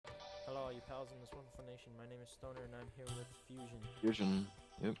all you pals in this wonderful nation. My name is Stoner, and I'm here with Fusion. Fusion.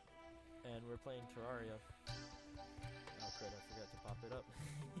 Yep. And we're playing Terraria. Oh, crap, I forgot to pop it up.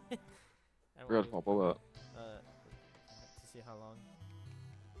 And We're gonna pop all up. To see how long.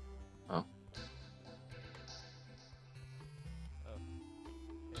 Oh. Oh.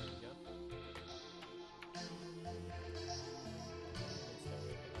 There we go.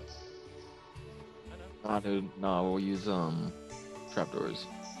 I know. Nah, dude. Nah, we'll use, trapdoors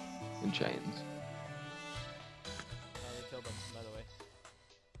and chains. They killed him, by the way.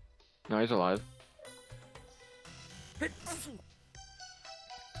 No, he's alive.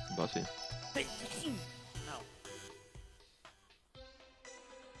 Bussy. Ow.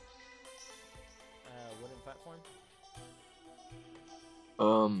 Wooden platform?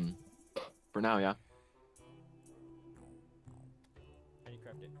 For now, yeah. How do you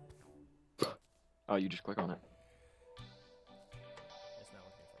craft it? Oh, you just click on it. It's not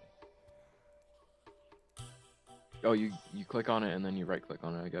working for me. Oh, you click on it and then you right click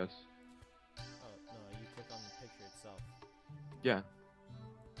on it, I guess. Oh, no, you click on the picture itself. Yeah.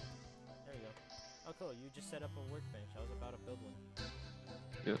 There you go. Oh, cool, you just set up a workbench. I was about to build one.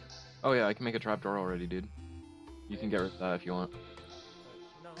 Yep. Oh yeah, I can make a trapdoor already, dude. You can get rid of that if you want.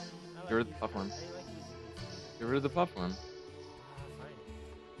 No, I like Get rid of the platform. I like using these. Get rid of the platform. Fine.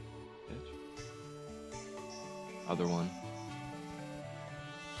 Bitch. Other one. Yeah,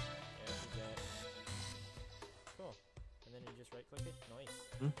 I forget. Cool. And then you just right click it? Nice.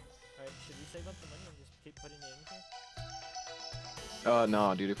 Hmm? Alright, should we save up the money and just keep putting it in here?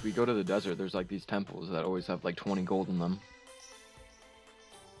 No, dude, if we go to the desert, there's like these temples that always have like 20 gold in them.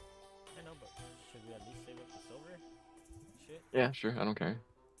 I know, but should we at least save up the silver? Shit. Yeah, sure, I don't care.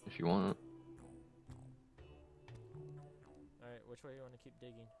 If you want. Alright, which way do you want to keep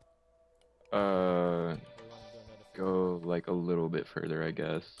digging? Uh, Or do you want to do another floor? go like a little bit further, I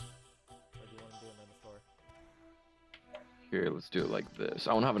guess. Or do you want to do another floor? Here, let's do it like this.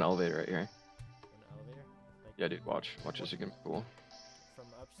 I want to have an elevator right here. An elevator? Like Yeah, dude, watch. Watch this, it's gonna be cool. from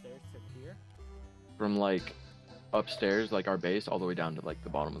upstairs to here? From like upstairs, like our base, all the way down to like the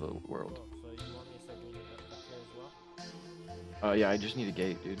bottom of the world. Cool. So you want me to start doing it up here as well? Yeah, I just need a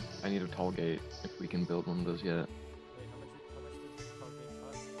gate, dude. I need a tall gate if we can build one of those yet. Wait, how much does the tall gate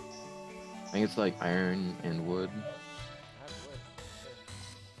cost? I think it's like iron and wood. I have wood. Sure.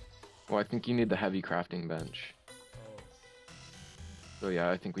 Well, I think you need the heavy crafting bench. Oh, So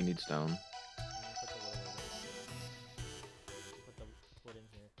yeah, I think we need stone. I'm gonna put the wood away then. Put the wood in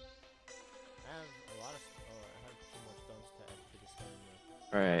here. I have a lot of. Oh, I have too much stones to add to the stone here.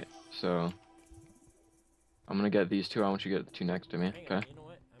 Alright, so I'm gonna get these two. I want you to get the two next to me. Hang on, Okay. you know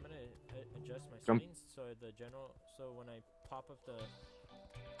what? I'm gonna adjust my Jump. settings so the general. So when I pop up the.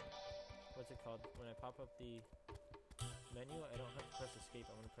 What's it called? When I pop up the menu, I don't have to press escape.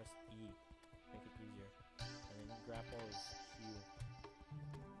 I'm gonna press E. Make it easier. And then grapple is Q.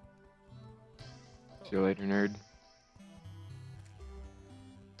 See you later, nerd.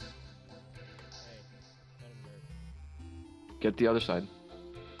 Hey, not a nerd. Get the other side.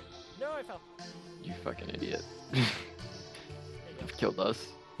 No, I fell. You fucking idiot. There you go. Killed us.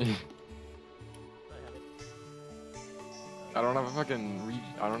 I have it. I don't have a fucking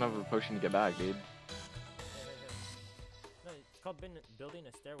I don't have a potion to get back, dude. Here. No, it's called building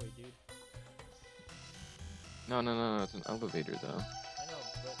a stairway, dude. No, it's an elevator though. I know,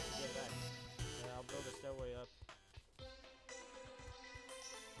 but to get back, I'll build a stairway up.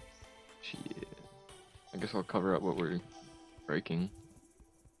 Shit. I guess I'll cover up what we're breaking.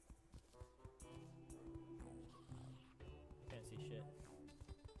 Can't see shit.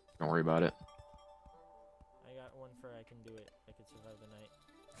 Don't worry about it. I got one for I can do it. I can survive the night.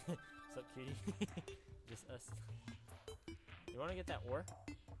 What's up, cutie? Just us. You want to get that ore?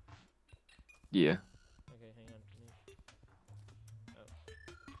 Yeah. Okay, hang on. Oh.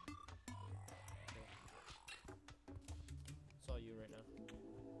 Cool. It's all you right now.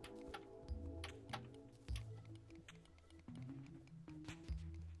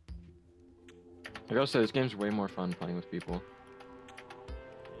 I gotta say, this game's way more fun playing with people.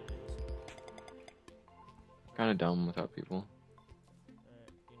 It is. Kinda dumb without people. Alright,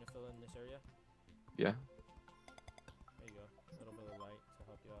 you gonna fill in this area? Yeah. There you go. A little bit of light to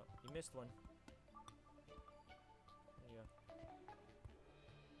help you out. You missed one. There you go.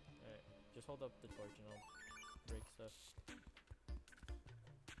 Alright, just hold up the torch and I'll break stuff.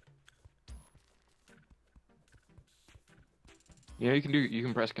 Yeah, you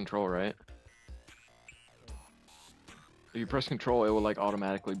can press control, right? If you press control, it will like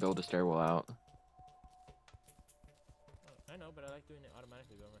automatically build a stairwell out. I know, but I like doing it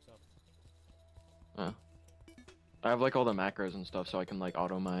automatically by myself. I have like all the macros and stuff, so I can like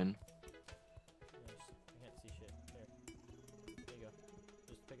auto mine.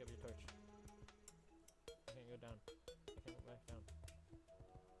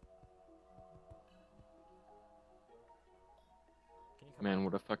 Man,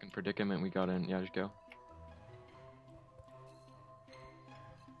 what a fucking predicament we got in. Yeah, just go.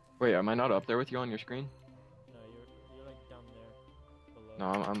 Wait, am I not up there with you on your screen? No, you're like down there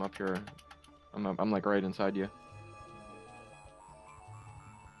below. No, I'm up here. I'm like right inside you.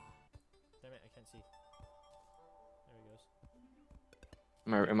 Damn it, I can't see.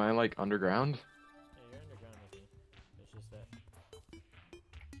 There he goes. Am I like underground? Yeah, you're underground with me. It's just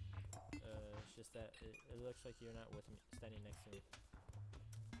that it looks like you're not with me, standing next to me.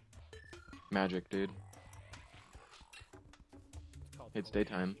 Magic, dude. It's called It's potion.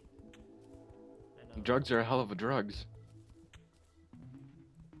 daytime. I know. Drugs are a hell of a drugs.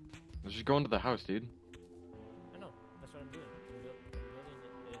 Let's just go into the house, dude. I know. That's what I'm doing. I'm building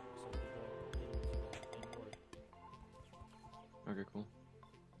it so people inward. Okay, cool.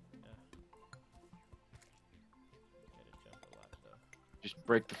 Yeah. Gotta jump a lot though. Just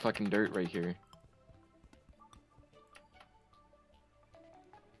break the fucking dirt right here.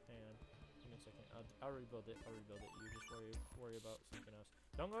 Hang on. Give me a second. I'll rebuild it. You just worry about something else.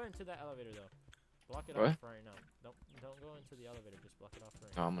 Don't go into that elevator though. Block it What? off right now. Don't go into the elevator. Just block it off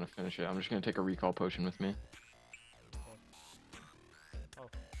right Oh, now. I'm gonna finish it. I'm just gonna take a recall potion with me. Oh,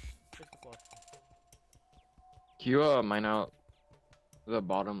 fix the floor. Can you mine out the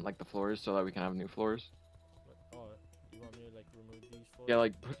bottom, like the floors, so that we can have new floors? What? Oh, you want me to like remove these floors? Yeah,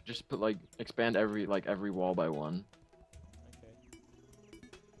 like just put like expand every wall by one. Okay.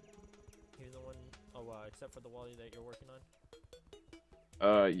 Even the one, except for the wall that you're working on.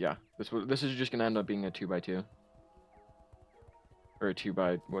 Yeah. This is just gonna end up being a 2x2. Or a 2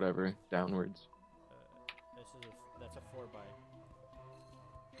 by whatever, downwards. That's a 4 by.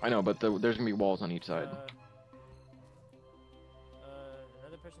 I know, but there's gonna be walls on each side.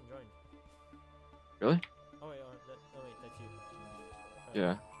 Another person joined. Really? Oh wait, that's you. Yeah.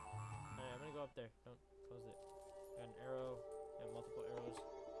 Alright, I'm gonna go up there. Don't close it. Got an arrow. Got multiple arrows.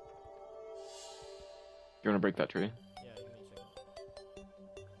 You wanna break that tree? Yeah, give me a second.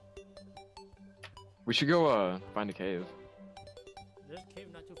 We should go find a cave. There's a cave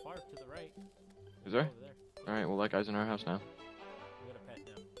not too far to the right. Is there? Over there. Alright, well that guy's in our house now. We got a pet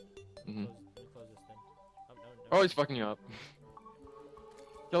now. Mhm. Let me close this then. Oh, no. Oh, he's fucking you up.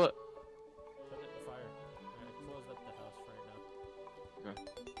 Kill it. Put it in fire. Alright, close up the house for right now.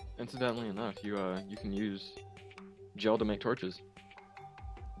 Incidentally enough, you can use gel to make torches. Yay,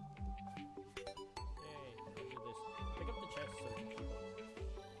 I'll do this. Pick up the chest so we can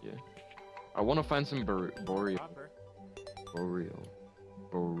keep them. I want to find some boreal. Copper. Boreal.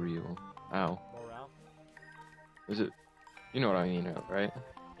 Ow. Morale. Is it? You know what I mean, right?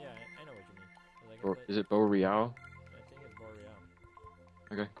 Yeah, I know what you mean. Like, Is it boreal? I think it's boreal.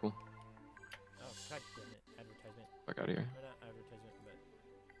 Okay, cool. Oh, god damn it. Advertisement. Fuck out of here. Or not advertisement, but...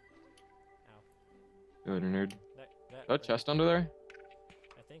 Ow. Good nerd. That That chest under there?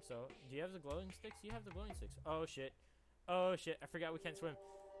 I think so. Do you have the glowing sticks? You have the glowing sticks. Oh shit. Oh shit. I forgot we can't swim.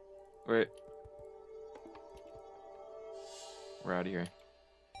 Wait. We're out of here.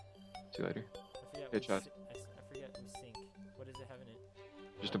 See you later. I forget Hey, we chest. I forget we sink. What does it have in it?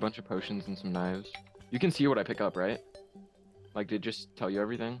 Just a bunch of potions and some knives. You can see what I pick up, right? Like, did it just tell you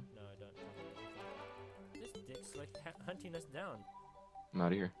everything? No, I don't. This dick's like hunting us down. I'm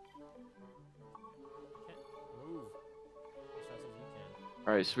out of here. Can't move as fast as you can.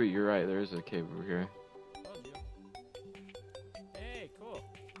 Alright, sweet, you're right. There is a cave over here. Told you. Hey, cool.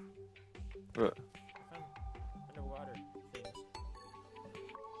 What? I found underwater things.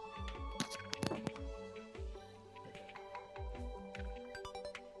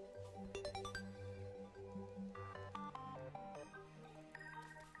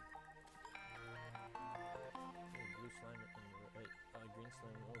 Blue slime and green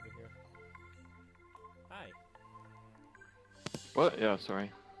slime over here. Hi. What? Yeah,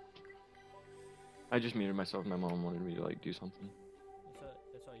 sorry. I just muted myself. My mom wanted me to, like, do something.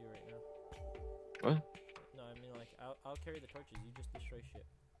 That's all you right now. What? No, I mean like I'll carry the torches. You just destroy shit.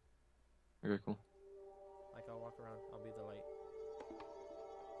 Okay, cool. Like I'll walk around. I'll be the light.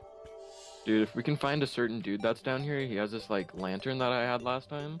 Dude, if we can find a certain dude that's down here, he has this, like, lantern that I had last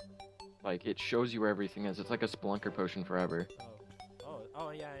time. Like, it shows you where everything is. It's like a spelunker potion forever. Oh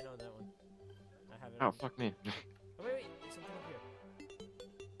yeah, I know that one. I have it. Oh, fuck me. Oh, wait, there's something up here. Here,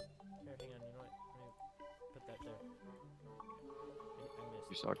 hang on. You know what? Let me put that there. I You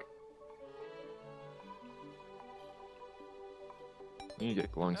missed. suck. You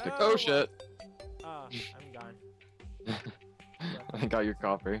get glowing stick. Oh! Oh, shit! Ah, I'm gone. I got your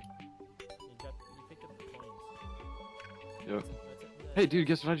copper. You picked up the coins. Yep. That's it. Hey, dude,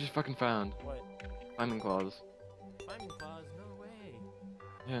 guess what I just fucking found? What? Climbing claws. Climbing claws? No way.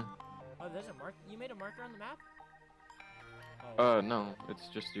 Yeah. Oh, there's a mark. You made a marker on the map? Oh, No, it's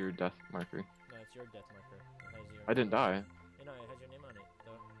just your death marker. no, it's your death marker. It has your I didn't die. You know, it has your name on it,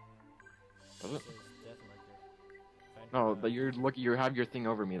 though. Does It it? says death marker. Find, No, but you have your thing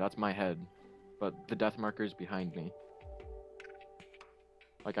over me. That's my head, but the death marker is behind me.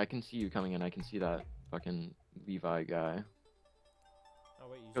 Like I can see you coming in. I can see that fucking Levi guy. Oh,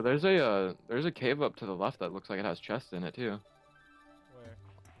 wait, you So spawned? there's a cave up to the left that looks like it has chests in it too. Where?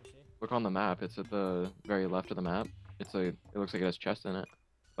 Let me see. Look on the map. It's at the very left of the map. It looks like it has chests in it,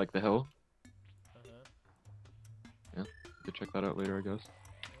 like the hill. Uh-huh. Yeah, you could check that out later, I guess.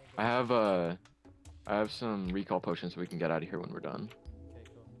 Okay, I have some recall potions so we can get out of here when we're done.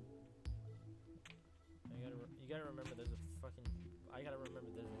 cool. You gotta remember there's a fucking... I gotta remember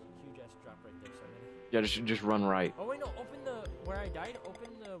there's a huge ass drop right there, so I'm gonna... Yeah, just run right. Oh, wait, no, open the... Where I died, open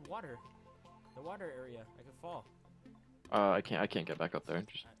the water. The water area. I could fall. I can't get back up there.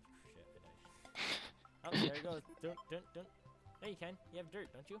 Just Shit, I died. Oh, there it goes. Don't. Yeah, you can. You have dirt,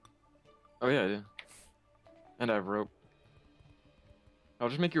 don't you? oh yeah, yeah. And I have rope. I'll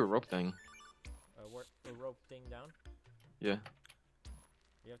just make you a rope thing. A rope thing down. Yeah.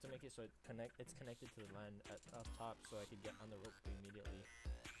 You have to make it so it's connected to the land up top, so I could get on the rope immediately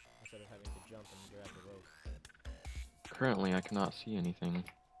instead of having to jump and grab the rope. Currently, I cannot see anything.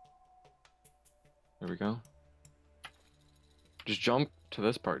 There we go. Just jump to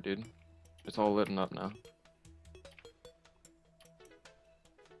this part, dude. It's all lit up now.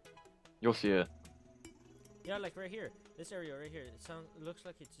 You'll see it. Yeah, like right here. This area right here. It looks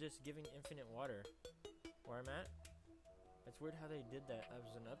like it's just giving infinite water. Where I'm at. It's weird how they did that. That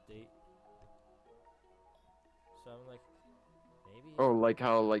was an update. So I'm like, maybe. Oh, like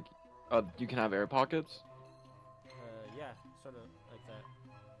how you can have air pockets? Yeah, sort of like that.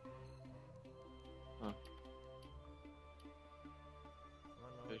 Huh. I'm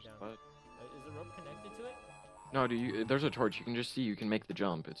on my way down. Is the rope connected to it? No, there's a torch. You can just see. You can make the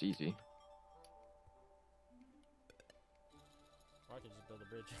jump. It's easy. Or I could just build a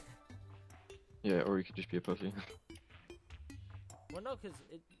bridge. Yeah, or you could just be a pussy. Well, no, because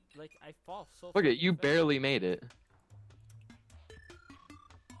I fall so Look at fucking you, fast. barely made it.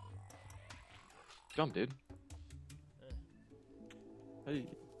 Jump, dude. Hey.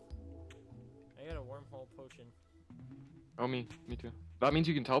 I got a wormhole potion. Oh, me too. That means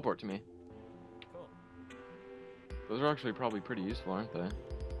you can teleport to me. Cool. Those are actually probably pretty useful, aren't they?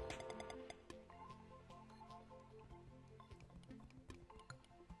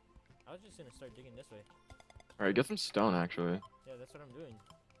 I was just gonna start digging this way. Alright, get some stone, actually. Yeah, that's what I'm doing.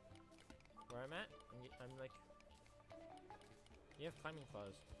 Where I'm at, I'm like... You have climbing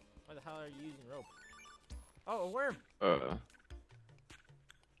claws. Why the hell are you using rope? Oh, a worm!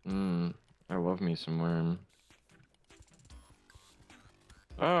 I love me some worm.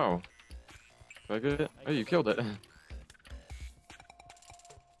 Oh! Did I get it? Oh, you killed it.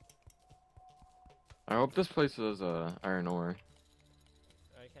 I hope this place is iron ore.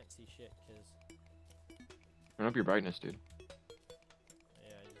 I can't see shit, because... Turn up your brightness, dude.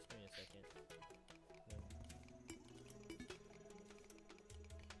 Yeah, just give me a second.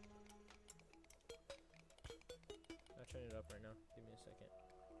 I'll turn it up right now. Give me a second.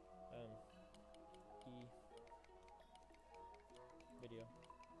 E... Video.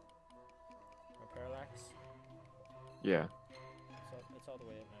 Or parallax. Yeah. It's all the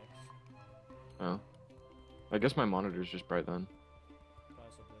way at max. Oh. I guess my monitor's just bright then.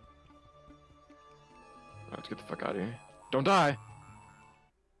 Possibly. Let's get the fuck out of here. Don't die!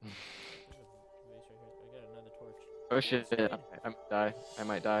 There's a vase right here. I got another torch. Oh shit, I might die. I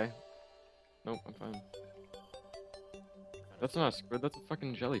might die. Nope, I'm fine. That's not a squid, that's a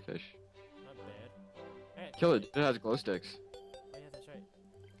fucking jellyfish. Not bad. Hey, Kill it, it has glow sticks. Oh yeah, that's right.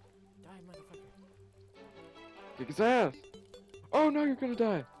 Die, motherfucker. Kick his ass! Oh no, you're gonna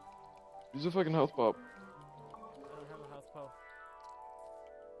die! Use a fucking health pop. I don't have a health pole.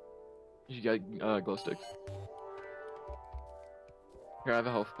 You got glow sticks. Here, I have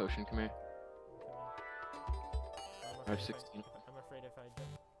a health potion, come here. I have 16. I'm afraid if I jump.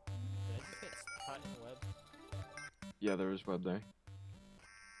 Did I just get caught in the web? Yeah, there was web there. Me.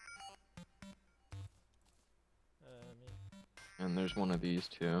 And there's one of these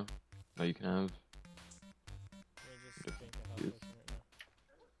too that you can have. Let me just drink a health Yes. potion right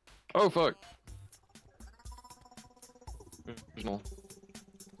now. Oh fuck! There's no.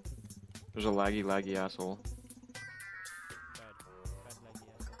 There's a laggy asshole. Bad laggy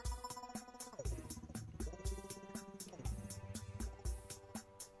asshole.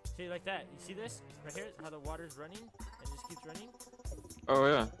 See, like that. You see this? Right here? How the water's running? And just keeps running? Oh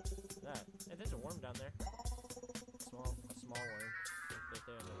yeah. That. Hey, there's a worm down there. A small worm. Right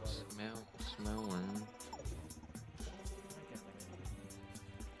there in the water. Smell worm. I can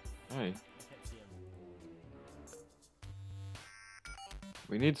Hey, I can't see him.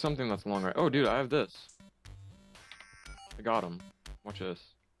 we need something that's long right. Oh, dude, I have this. I got him. Watch this.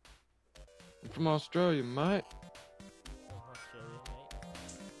 I'm from Australia, mate. Oh, Australia, mate.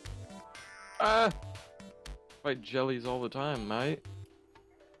 Ah! Fight jellies all the time, mate.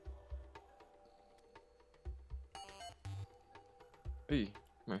 Hey,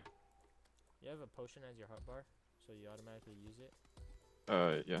 come here. You have a potion as your hotbar, so you automatically use it.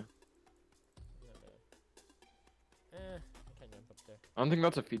 Yeah. Not bad. I can't jump up there. I don't think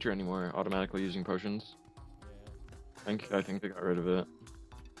that's a feature anymore, automatically using potions. Yeah. I think they got rid of it.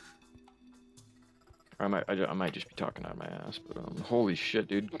 Or I might just be talking out of my ass, but holy shit,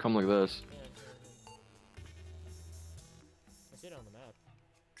 dude, come look at this. Yeah, I see it on the map.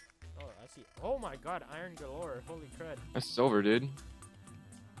 Oh, I see. Oh my god, iron galore. Holy crud. That's silver, dude.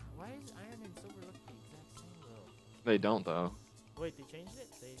 Why is iron and silver look the exact same though? They don't though. Wait, they changed it?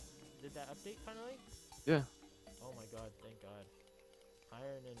 They did that update finally? Yeah. Oh my god, thank god.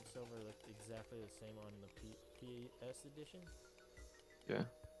 Iron and silver look exactly the same on the PS edition. Yeah.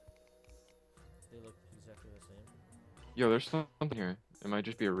 They look exactly the same. Yo, there's something here. It might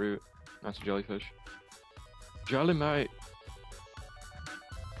just be a root. That's a jellyfish. Jelly, mate. Oh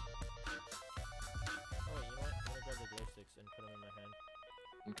wait, you know what? I'm gonna grab the glow sticks and put them in my hand.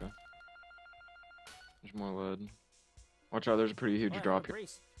 Okay. There's more lead. Watch out, there's a pretty huge Oh, I have drop a here.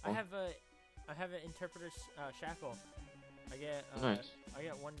 brace. Oh. I have an interpreter's shackle. I get Nice. I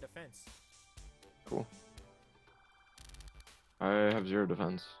get 1 defense. Cool. I have 0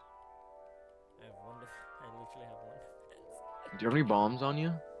 defense. I have 1 I literally have 1 defense. Do you have any bombs on you?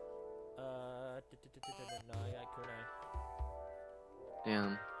 No, I got kunai.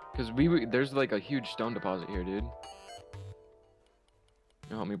 Damn. Cause there's like a huge stone deposit here, dude.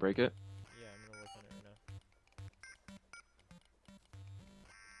 You help me break it? Yeah, I'm gonna work on it right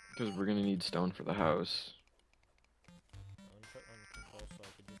now. Cause we're gonna need stone for the house. I'm gonna put on control so I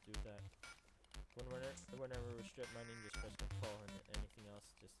could just do that. Whenever we strip mining, just press control and anything else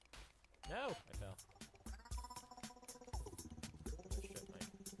just... No! I fell. I'm gonna strip mine right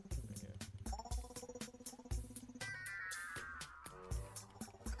here.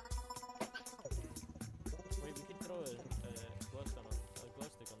 Wait, we could throw a glow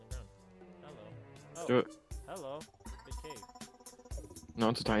stick on the ground. Hello. Oh, Do it. hello. Big cave. No,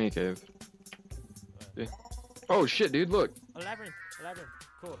 it's a tiny cave. What? Yeah. Oh shit, dude, look. A labyrinth. A labyrinth.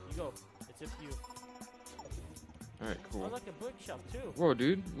 Cool. You go. It's up to you. Alright, Oh, cool. look, a bookshelf too. Whoa,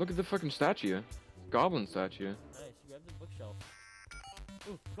 dude, look at the fucking statue. Goblin statue. Nice. You grab the bookshelf.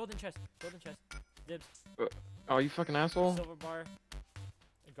 Ooh, golden chest. Golden chest. Dibs. Oh, you fucking asshole. Silver bar.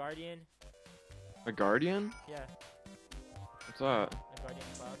 A guardian. A guardian? Yeah. What's that? A guardian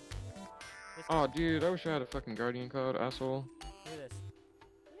cloud. This Oh, dude, I wish I had a fucking guardian cloud, asshole. Look at this.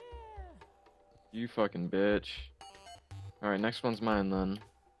 Yeah. You fucking bitch. Alright, next one's mine then.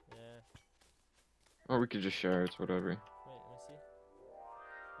 Yeah. Or we could just share, it's whatever. Wait, let me see.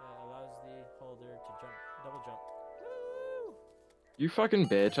 Allows the holder to jump. Double jump. Woo! You fucking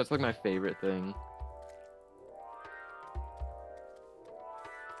bitch, that's like my favorite thing.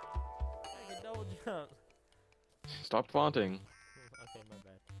 I can double jump. Stop flaunting. Okay, my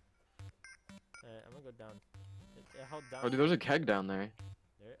bad. I'm gonna go down. It held down. Oh, dude, there's a keg down there.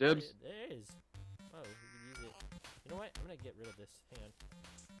 There, Dibs. there is. Oh, we can use it. You know what? I'm gonna get rid of this. Hang on.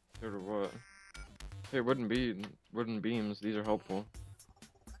 Dude, or what? Hey, wooden beams, these are helpful.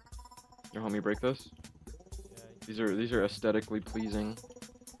 You help me break this? Yeah, These are aesthetically pleasing. give me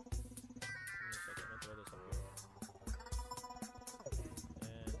a second. I'm gonna throw this up here.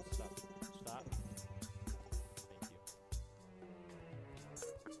 And stop. Stop.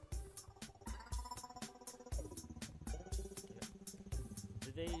 Thank you.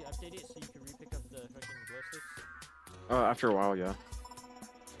 Did they update it so you can re-pick up the fucking glow sticks? After a while, yeah.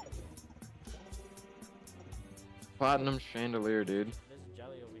 Platinum chandelier, dude. There's a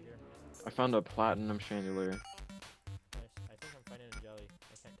jelly over here. I found a platinum chandelier. Nice. I think I'm finding a jelly.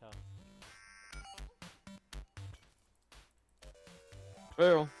 I can't tell.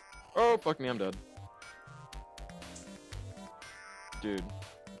 Fail. Oh, fuck me, I'm dead. Dude.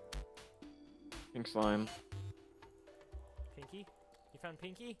 Pink slime. Pinky? You found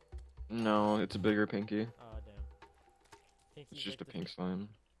Pinky? No, it's a bigger pinky. Oh, damn. Pinky's It's just like a pink slime.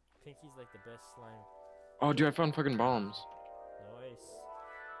 Pinky's like the best slime. Oh, dude, I found fucking bombs. Nice.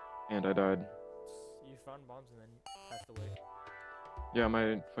 And I died. You found bombs and then passed away. Yeah,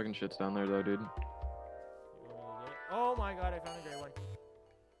 my fucking shit's down there though, dude. You want me to go get it? Oh my god, I found a gray one.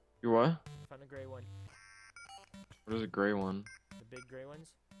 You what? I found a gray one. What is a gray one? The big gray ones.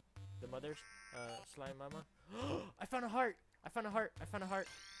 The mothers. Slime mama. I found a heart! I found a heart! I found a heart!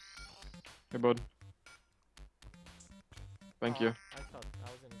 Hey, bud. Thank Aw, you. I was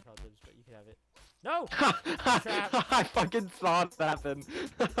gonna call dibs, but you can have it. No! Trap. I fucking saw it happen.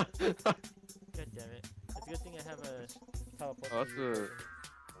 God damn it. It's a good thing I have a teleport Oh, to that's you potion.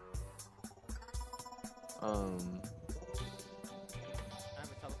 I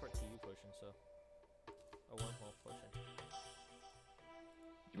have a teleport to you potion, so a wormhole potion. Do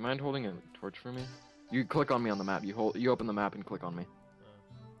you mind holding a torch for me? You click on me on the map. You open the map and click on me.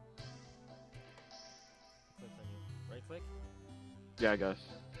 Click on you. Right click? Yeah, I guess.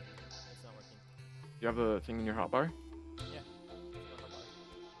 It's not working. Do you have the thing in your hotbar? Yeah. It's my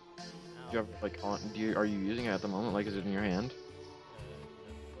hotbar. Do you have like on? Are you using it at the moment? Like, is it in your hand?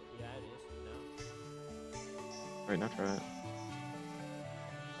 No. Yeah, it is. No. Right now, try it.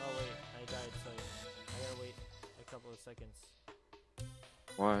 Oh wait, I died, so I gotta wait a couple of seconds.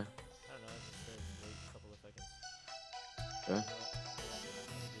 Why? I don't know, it just says wait a couple of seconds. Okay. You know what? Yeah,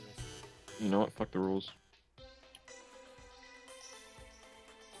 I'm gonna do this. You know what? Fuck the rules.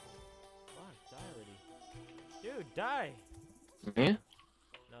 Fuck, die already. Dude, die! Me?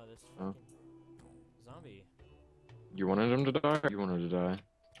 No, this Oh. fucking zombie. You wanted him to die? Or you wanted to die?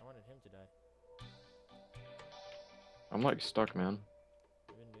 I wanted him to die. I'm like stuck, man.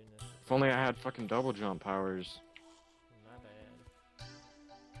 I've been doing this. If only I had fucking double jump powers. My bad.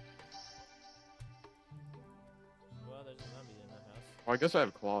 Well, there's a zombie in that house. Well, I guess I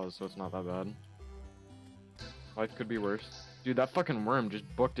have claws, so it's not that bad. Life could be worse. Dude, that fucking worm just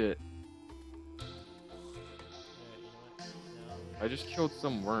booked it. You know what? No. I just killed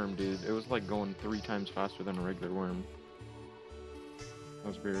some worm, dude. It was like going 3 times faster than a regular worm. That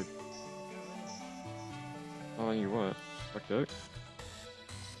was weird. Telling you what? Fuck that. It's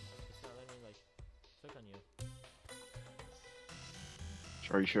not letting me, like, click on you.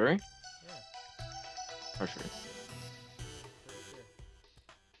 Are you sure? Yeah. Oh, sure. Pretty sure.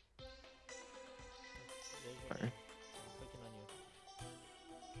 There's your Sorry. name. I'm clicking on you.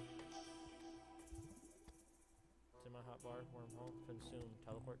 It's in my hotbar, wormhole, consume,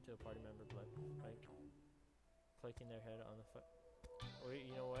 teleport to a party member, blood, right? Clicking their head on the wait,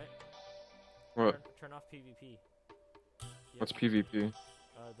 you know what? What? Turn off PvP. What's PvP?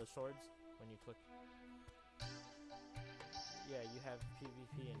 The swords, when you click. Yeah, you have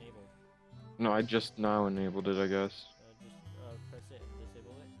PvP enabled. No, I just now enabled it, I guess. Just press it and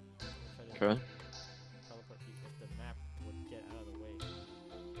disable it. And Okay. teleport people if the map would get out of the way.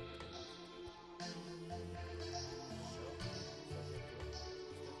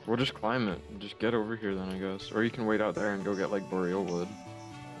 We'll just climb it. Just get over here then, I guess. Or you can wait out there and go get like boreal wood. I'm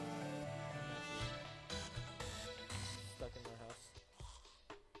actually stuck in my house.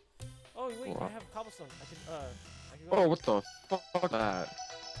 Oh wait, Wow. I have cobblestone. I could go. Oh, what the fuck that?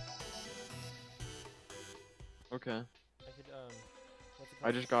 Okay. I could what's it I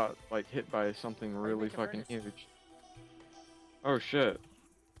called? just got like hit by something really make a fucking furnace. huge. Oh shit.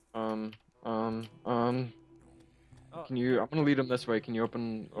 Oh, Can you? I'm gonna lead him this way. Can you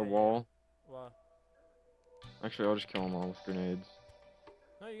open a Yeah, yeah. wall? well, Actually, I'll just kill them all with grenades.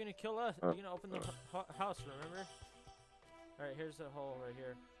 no, you're gonna kill us. You're gonna open the house. Remember? All right, here's the hole right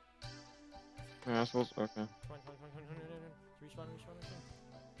here. Yeah, I suppose. Okay. Come on. Respawn. Shit.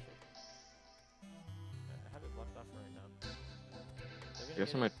 I have it blocked off for right now. They're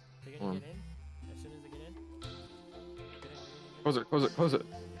Guess I might. They're hold gonna on. get in. As soon as they get in. Get in. Close it. Close it. Close it.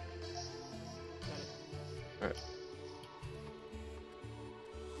 Got it. Alright.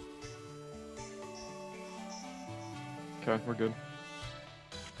 Okay, we're good. I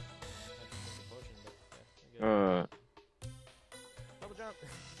just took the potion, but yeah, we're good. Double jump.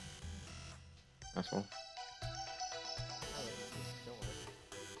 Asshole. Don't worry.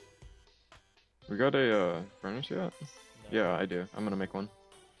 We got a furnace yet? No. Yeah, I do. I'm gonna make one.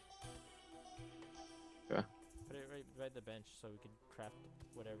 Okay. Put it right by the bench so we can craft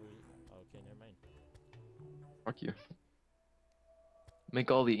whatever. Oh, okay, never mind. Fuck you. Make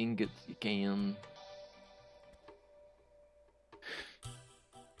all the ingots you can.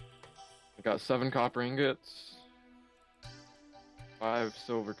 I got 7 copper ingots. 5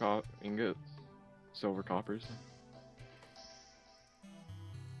 silver ingots. Silver coppers.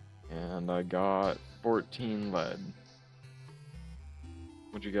 And I got 14 lead.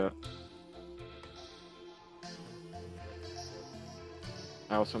 What'd you get?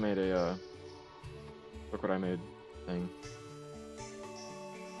 I also made a, look what I made thing.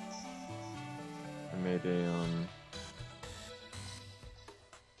 I made a,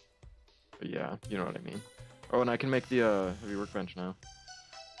 yeah, you know what I mean. Oh, and I can make the, heavy workbench now.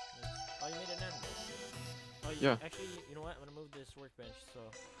 Oh, you made an end. Oh, Yeah. Actually, you know what? I'm gonna move this workbench so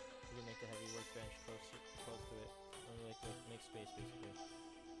you can make the heavy workbench close to it. I'm gonna make space basically.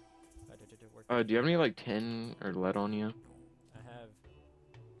 Do you have any like tin or lead on you? I have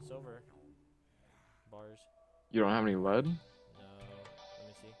silver bars. You don't have any lead? No. Let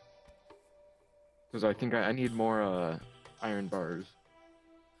me see. Because I think I need more iron bars.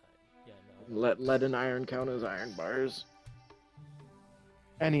 Yeah, no. Lead and iron count as iron bars.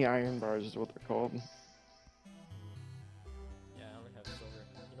 Any iron bars is what they're called. Yeah, I only have silver.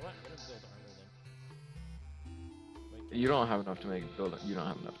 You know what? I'm gonna build armor then. Wait, You don't have enough to make You don't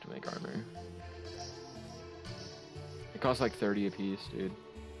have enough to make armor. It costs like 30 a piece, dude.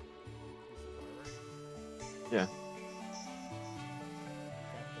 Yeah.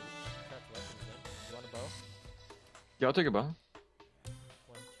 Craft weapons then. You want a bow? Yeah, I'll take a bow. 1, 2.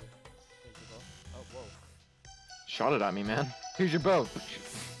 Here's your bow. Oh, whoa. Shot it at me, man. Here's your bow.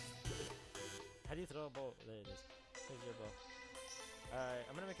 How do you throw a bow? There it is. Here's your bow. Alright,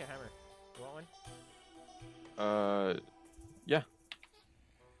 I'm gonna make a hammer. You want one? Yeah.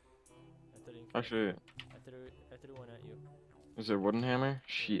 Actually, Actually, I threw one at you. is there a wooden hammer?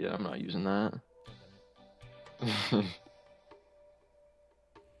 Shit, I'm not using that. Oh, damn it.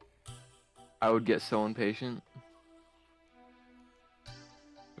 I would get so impatient.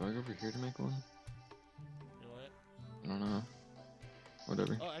 Do I go over here to make one? You know what? I don't know.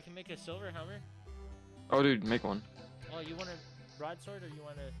 Whatever. Oh, I can make a silver hammer? Oh, dude, make one. Oh, you want a broadsword or you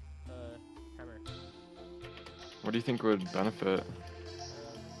want a hammer? What do you think would benefit?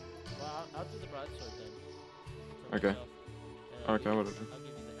 Well, I'll do the broadsword then. For Okay. myself. Okay, I'll whatever. give you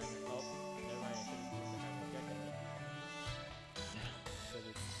the hammer. Oh, never mind. I should have used the hammer. So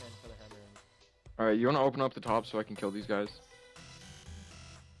there's 10 for the hammer. Alright, you want to open up the top so I can kill these guys?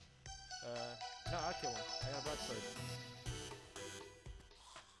 No, I'll kill one. I got a broadsword.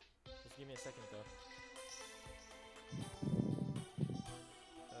 Just give me a second though.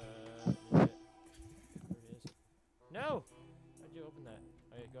 Where it is. No! How'd you open that?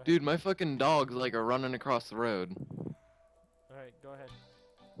 Okay, go ahead. Dude, my fucking dogs like are running across the road. Alright, go ahead.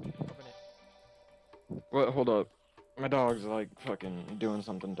 Open it. What? Hold up. My dog's like fucking doing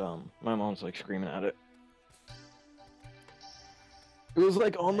something dumb. My mom's like screaming at it. It was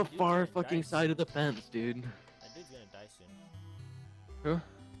like on the That dude's far gonna fucking die side soon. of the fence, dude. That dude's gonna die soon. Who?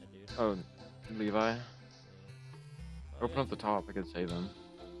 That dude. Oh, Levi. Yeah. Oh, Open yeah. up the top, I could save him.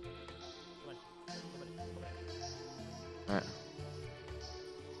 Come on. Come on. Alright.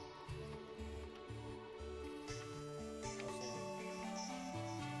 I'll save him.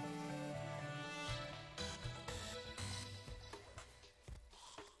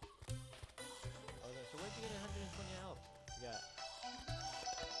 Oh, so where'd you get 120 health? You got.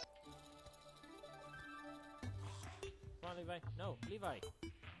 Come on, Levi. No, Levi.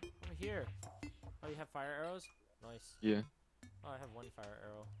 Over here. Oh, you have fire arrows? Nice. Yeah. Oh, I have one fire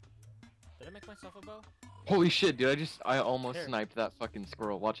arrow. Did I make myself a bow? Holy shit, dude, I almost Here. sniped that fucking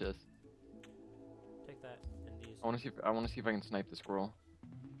squirrel. Watch this. Take that and these. I wanna see if I can snipe the squirrel.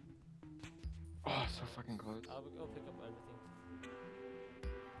 Oh, so fucking close. I'll go pick up everything.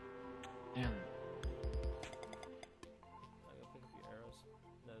 Damn. I'll go pick up your arrows.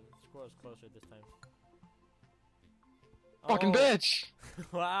 No, the squirrel's closer this time. Fucking Oh! bitch!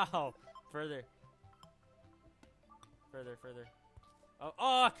 Wow! Further. Further, further. Oh,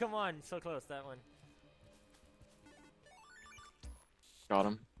 oh, come on! So close, that one. Got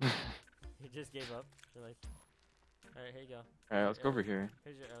him. He just gave up. You're like, alright, here you go. Alright, let's go over here.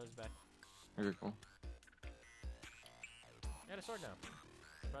 Here's your arrows back. Okay, cool. I got a sword now.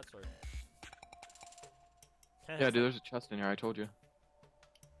 Broadsword. Yeah, dude, there's a chest in here, I told you.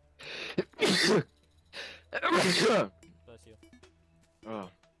 Bless you. Oh.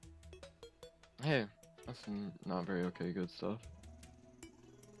 Hey, that's not very okay, good stuff.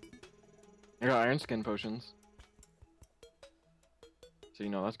 I got iron skin potions. So you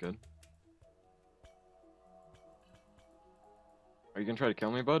know that's good. Are you gonna try to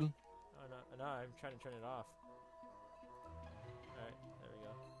kill me, bud? Oh, no, I'm trying to turn it off. Alright, there we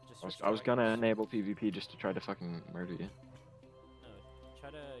go. Just I was, switch I was to gonna regular. enable PvP just to try to fucking murder you. No, try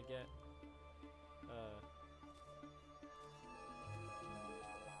to get,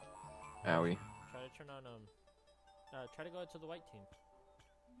 Owie. try to turn on, try to go to the white team.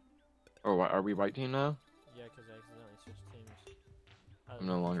 Oh, are we white team now? Yeah, because I accidentally switched teams. I'm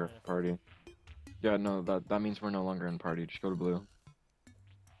no longer in party. Yeah, no, that means we're no longer in party. Just go to blue.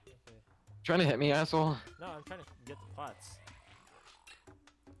 Okay. Trying to hit me, asshole? No, I'm trying to get the pots.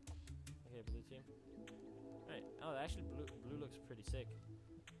 Okay, blue team. Alright. Oh, actually, blue looks pretty sick.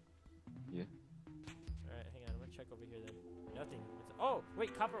 Yeah. Alright, hang on. I'm gonna check over here then. Nothing. Oh,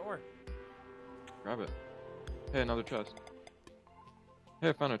 wait, copper ore. Grab it. Hey, another chest. Hey,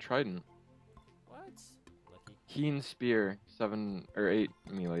 I found a trident. What? Lucky. Keen spear, 7 or 8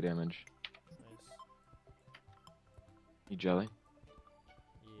 melee damage. Nice. You jelly?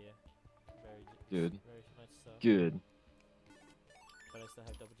 Yeah. Good. Very much so. Good. But I still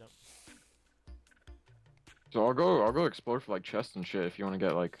have double jump. So I'll go explore for like chests and shit if you want to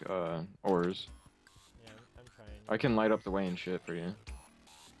get like ores. Yeah, I'm trying. I can light up the way and shit for you. I'm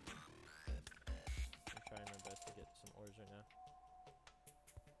trying my best to get some ores right now.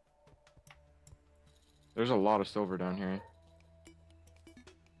 There's a lot of silver down here.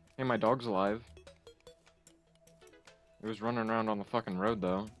 Hey, my dog's alive. It was running around on the fucking road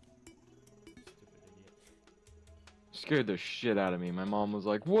though. Stupid idiot. Scared the shit out of me. My mom was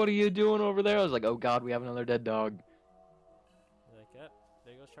like, "What are you doing over there?" I was like, "Oh God, we have another dead dog." Like, yep,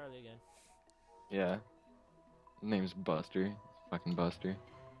 there goes Charlie again. Yeah. His name's Buster. Fucking Buster.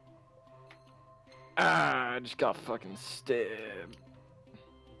 Ah, I just got fucking stabbed.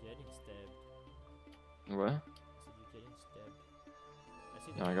 You're getting stabbed. What? I said you're getting stabbed. I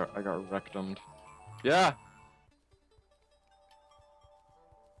see the No, I cow. got rectumed. Yeah.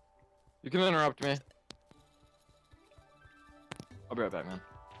 You can interrupt me. I'll be right back, man.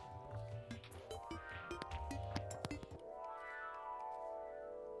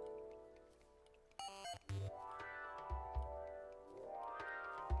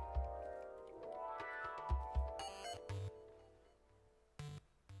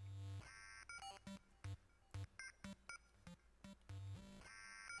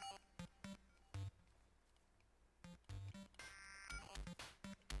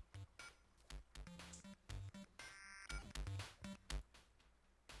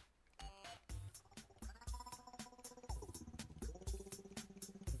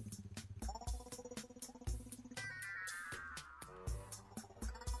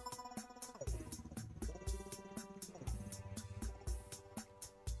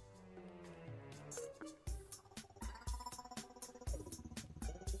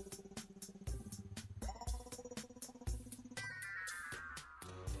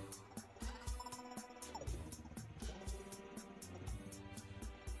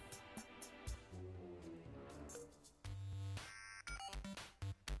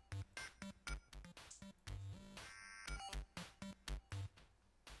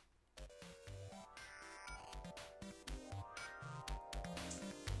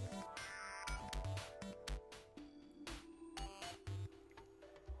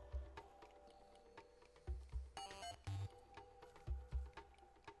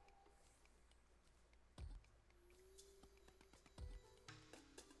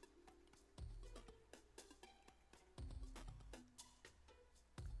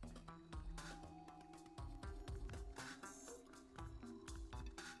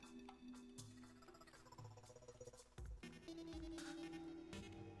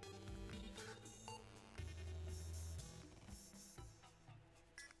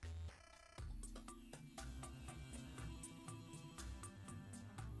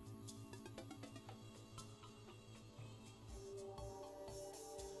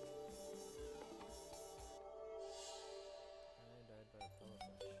 I died by a pillow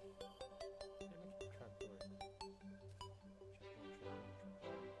fish. Hey, make a trapdoor.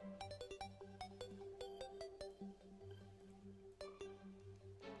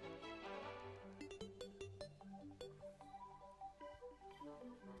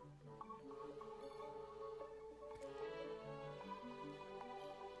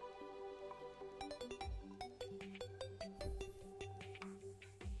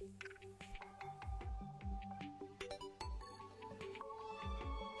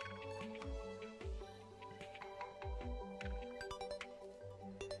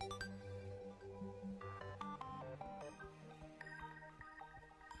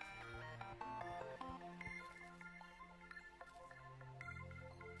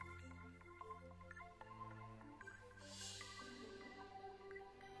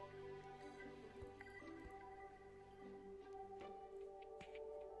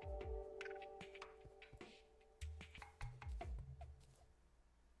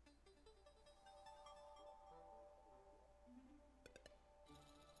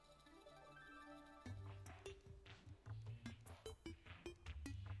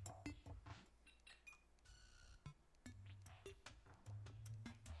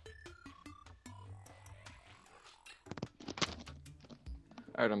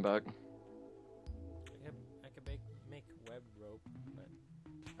 Alright, I'm back. I could make web rope, but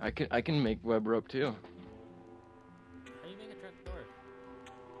I can make web rope too. how do you make a trapdoor?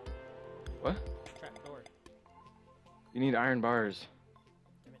 What? Trapdoor. You need iron bars.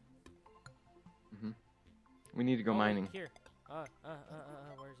 Damn it. We need to go Wait, mining. here. Where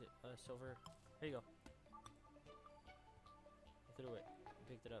is it? Silver. Here you go. I threw it. I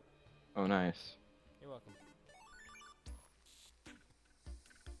picked it up. Oh, nice. You're welcome.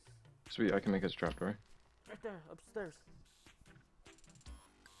 Sweet, I can make us a trapdoor. Right there, upstairs.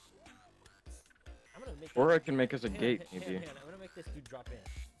 I'm gonna make. Or I can make us a hang gate, on, maybe. hang on. I'm gonna make this dude drop in.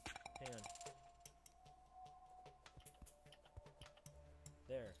 Hang on.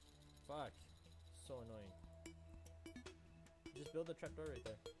 There. Fuck. So annoying. Just build a trapdoor right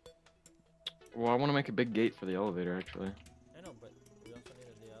there. Well, I want to make a big gate for the elevator, actually. I know, but we also need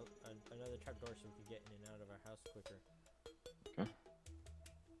another trapdoor so we can get in and out of our house quicker. Okay.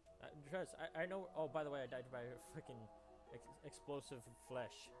 Trust, I know. Oh, by the way, I died by freaking explosive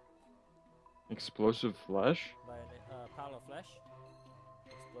flesh. Explosive flesh? By a pile of flesh.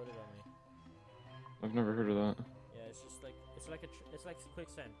 Exploded on me. I've never heard of that. Yeah, it's just like it's like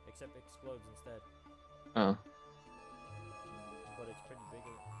quicksand, except explodes instead. Oh. But it's pretty big.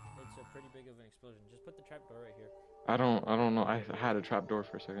 It's a pretty big of an explosion. Just put the trapdoor right here. I don't know. I had a trapdoor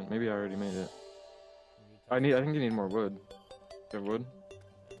for a second. Maybe I already made it. I think you need more wood. You have wood?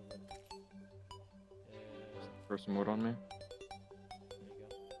 Throw some wood on me.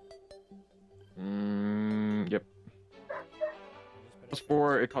 There you go. Yep.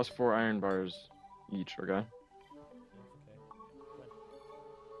 It costs 4 iron bars each, okay? Okay. Come on.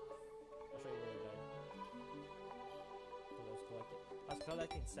 I'll show you where you died. 'Cause I was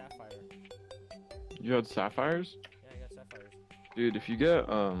collecting sapphire. You had sapphires? Yeah, I got sapphires. Dude, if you get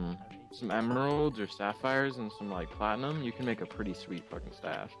I have 18. some emeralds or sapphires and some like platinum, you can make a pretty sweet fucking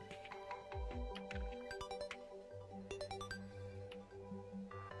staff.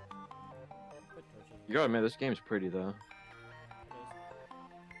 Put torches. You gotta admit, this game's pretty though. It is.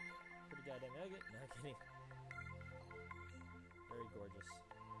 Pretty goddamn nugget. No, I'm kidding. Very gorgeous.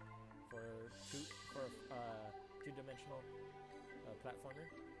 For two-dimensional platformer.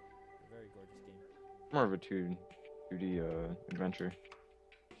 Very gorgeous game. More of a 2D adventure.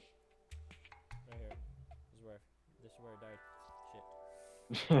 Right here. This is where I died.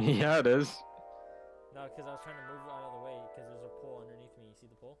 Shit. Yeah, it is. No, because I was trying to move out of the way because there's a pole underneath me. You see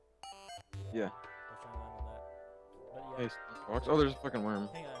the pole? Yeah. I was trying to land on that. But yeah. Hey, box. Oh, there's a fucking worm.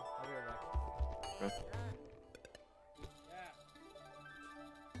 Hang on. I'll be right back. Okay. Yeah.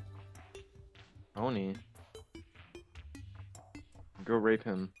 Tony. Go rape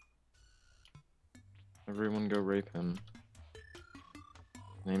him. Everyone go rape him.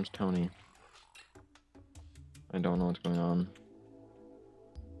 His name's Tony. I don't know what's going on.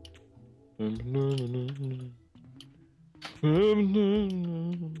 Oh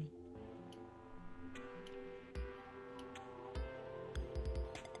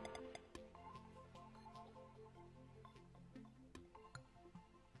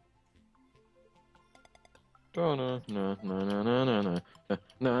no no no no no no no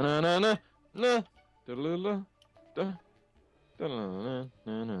no no no no no da da da na na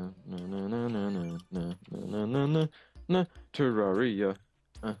na na na na na na na na na na na Terraria.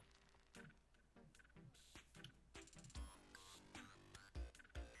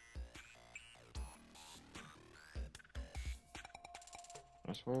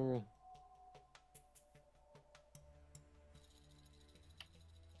 Asshole.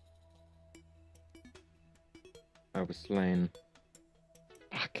 I was slain.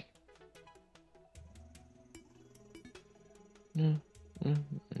 Fuck. No, no,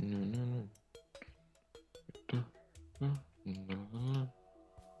 no, no, no.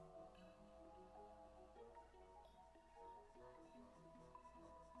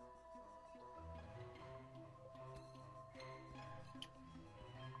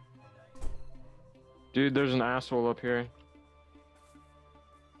 Dude, there's an asshole up here.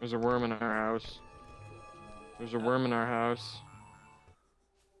 There's a worm in our house. There's a worm in our house.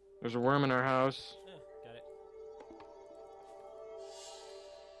 There's a worm in our house. Got it.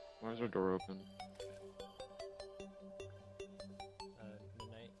 Why is our door open?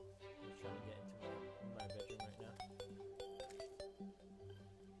 Midnight. He's trying to get into my bedroom right now.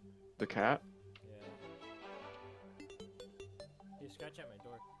 The cat? Yeah. He scratched at my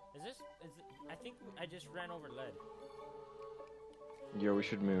door. I think I just ran over lead. Yeah, we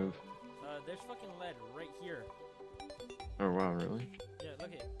should move. There's fucking lead right here. Oh wow, really? Yeah,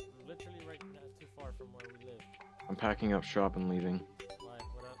 look at it. Literally right not too far from where we live. I'm packing up shop and leaving. Why?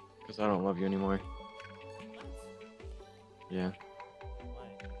 What up? Because I don't love you anymore. What? Yeah.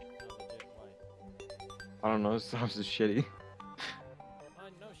 Why? No, legit, why? I don't know, this house is shitty. Oh,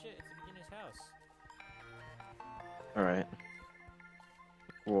 no shit, it's the beginner's house. Alright.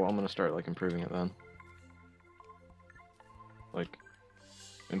 Well, I'm gonna start, like, improving it then. Like,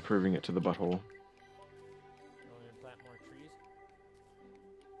 improving it to the butthole. You want me to plant more trees?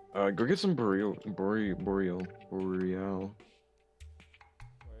 Go get some boreal. Where is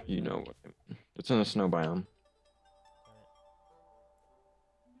You that? know what? It's in a snow biome. Alright.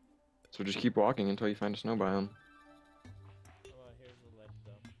 So just keep walking until you find a snow biome. Oh, here's the lead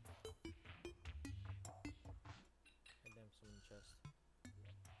though. God damn, some in the chest.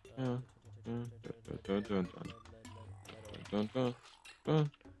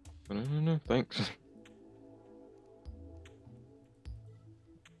 Yeah. Thanks.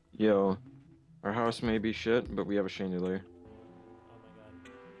 Yo, our house may be shit, but we have a chandelier. Oh my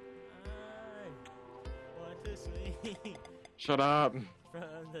god. I want to swing Shut up!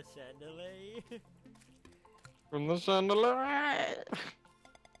 from the chandelier. From the chandelier!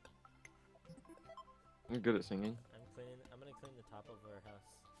 I'm good at singing. I'm gonna clean the top of our house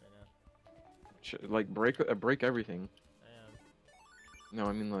right now. Like break everything. I am. No,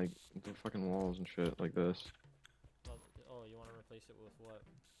 I mean like the fucking walls and shit like this. Well, oh, you want to replace it with what?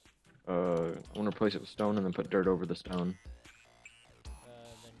 I want to replace it with stone and then put dirt over the stone. Then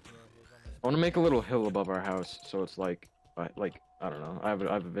here's all my I want to make a little hill above our house, so it's like I don't know. I have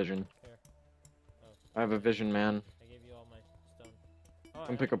a vision. Here. Oh. I have a vision, man. I gave you all my stone. Oh,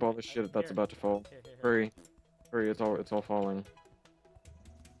 Come pick up all the shit that's about to fall. Here. Hurry! It's all falling.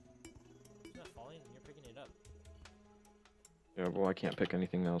 It's not falling. You're picking it up. Yeah, well, I can't pick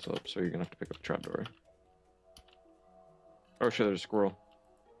anything else up, so you're gonna have to pick up the trapdoor. Oh shit! There's a squirrel.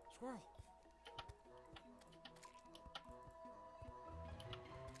 Squirrel.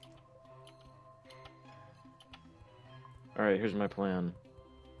 All right, here's my plan.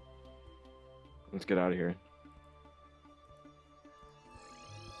 Let's get out of here.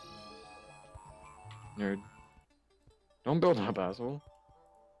 Nerd. Don't build up, asshole.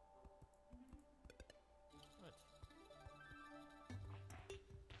 What?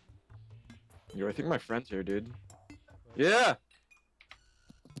 Yo, I think my friend's here, dude. What? Yeah!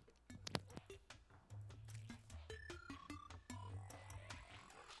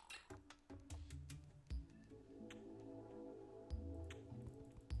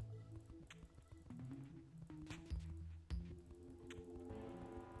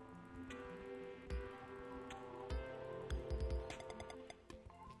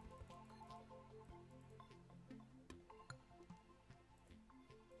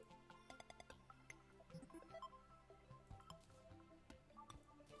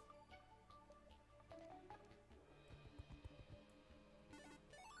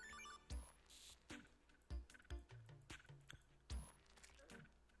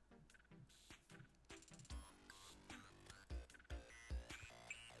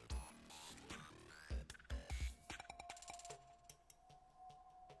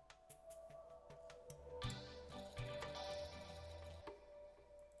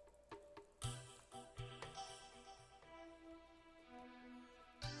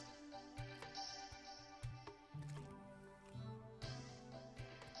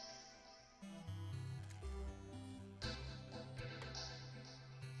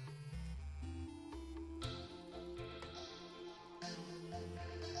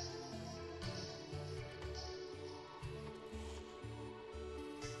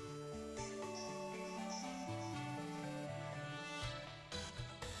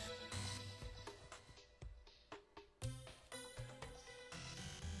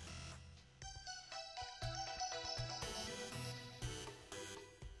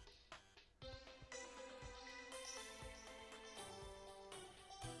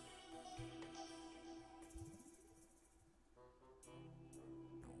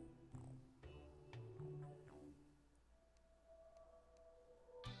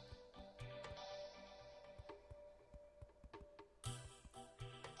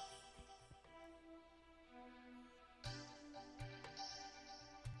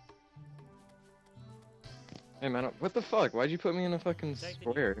 Hey man, what the fuck? Why'd you put me in a fucking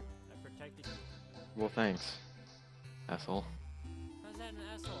square? I protected you. Well, thanks, asshole. How's that an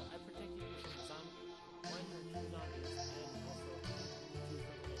asshole? I protected you from one or two zombies and also two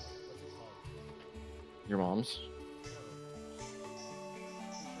freaking, what's it called? Your mom's?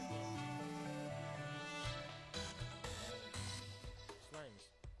 Slimes.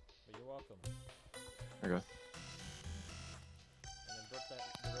 But you're welcome. Okay. And I built the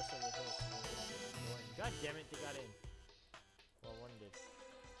rest of the house. God damn it, they got in. Well, one did.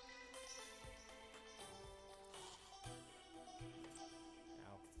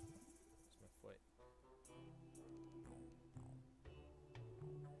 Ow. It's my foot.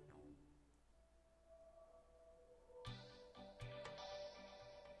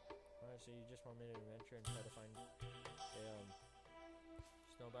 Alright, so you just want me to adventure and try to find a,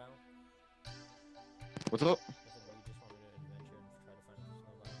 snow biome? What's up? I said, you just want me to adventure and try to find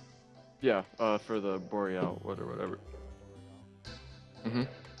a snow biome? Yeah, for the Boreal, whatever. Mm-hmm.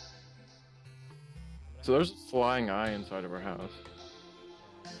 So there's a flying eye inside of our house.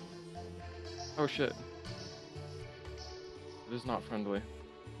 Oh shit. It is not friendly.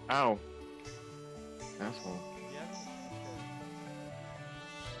 Ow. Asshole. If you haven't,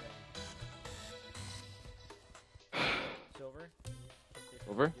 silver?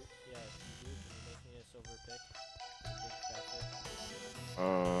 Silver? Yeah, if you do, can you make me a silver pick? A big fat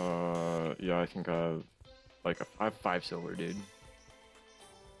pick? Yeah, I think I have 5 silver, dude. Okay.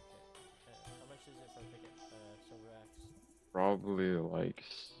 How much is it for a pick silver axe? Probably like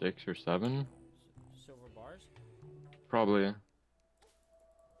 6 or 7. Silver bars? Probably. You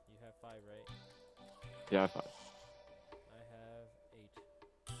have 5, right? Yeah, I have 5. I have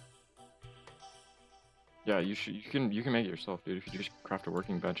 8. Yeah, you can make it yourself, dude. If you just craft a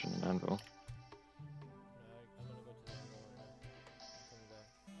working bench and an anvil.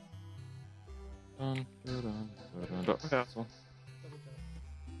 No, I'm gonna go to the anvil right now. I'm coming back. Okay, asshole. Double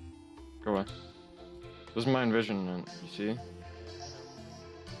jump. Go away. This is my envision, and you see? Yeah,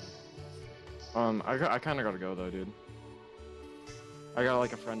 I know. I kind of gotta go though, dude. I got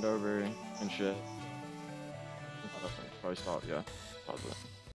like a friend over and shit. Probably stop, yeah. Pause it.